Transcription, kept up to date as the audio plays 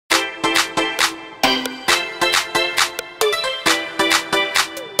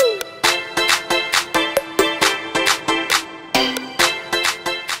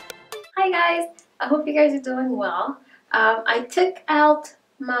I hope you guys are doing well. I took out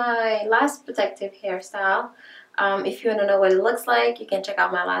my last protective hairstyle. If you want to know what it looks like, you can check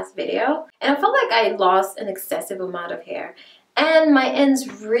out my last video. And I felt like I lost an excessive amount of hair. And my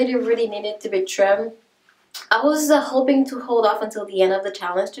ends really needed to be trimmed. I was hoping to hold off until the end of the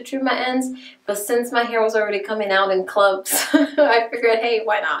challenge to trim my ends, but since my hair was already coming out in clumps, I figured, hey,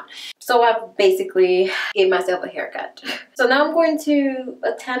 why not? So I basically gave myself a haircut. So now I'm going to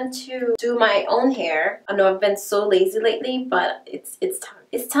attempt to do my own hair. I know I've been so lazy lately, but it's time.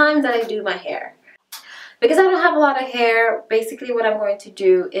 It's time that I do my hair. Because I don't have a lot of hair, basically what I'm going to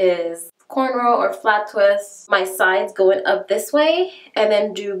do is cornrow or flat twist my sides going up this way, and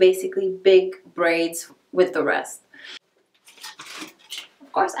then do basically big braids with the rest.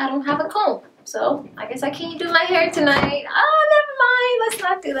 Of course, I don't have a comb, so I guess I can't do my hair tonight. Oh, never mind. Let's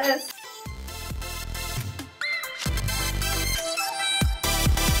not do this.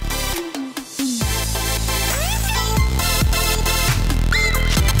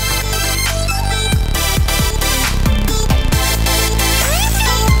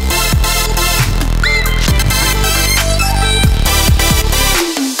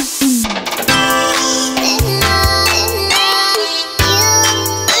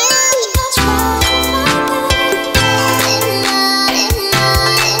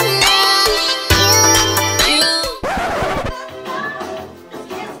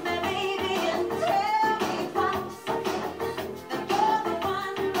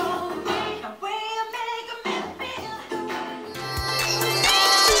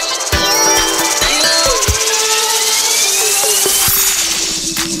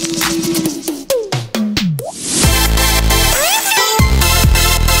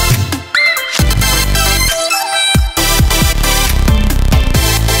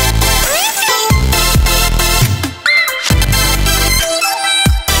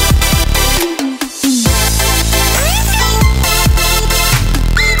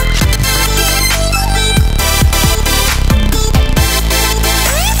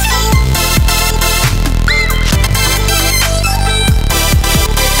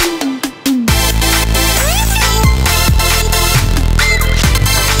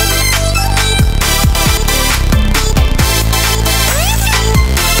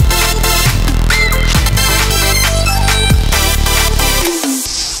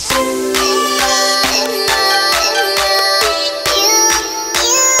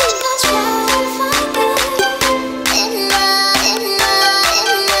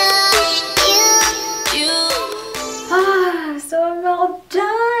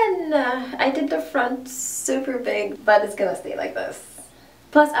 I did the front super big, but it's gonna stay like this.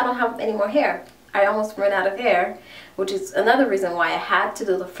 Plus, I don't have any more hair. I almost ran out of hair, which is another reason why I had to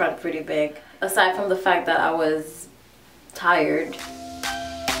do the front pretty big, aside from the fact that I was tired.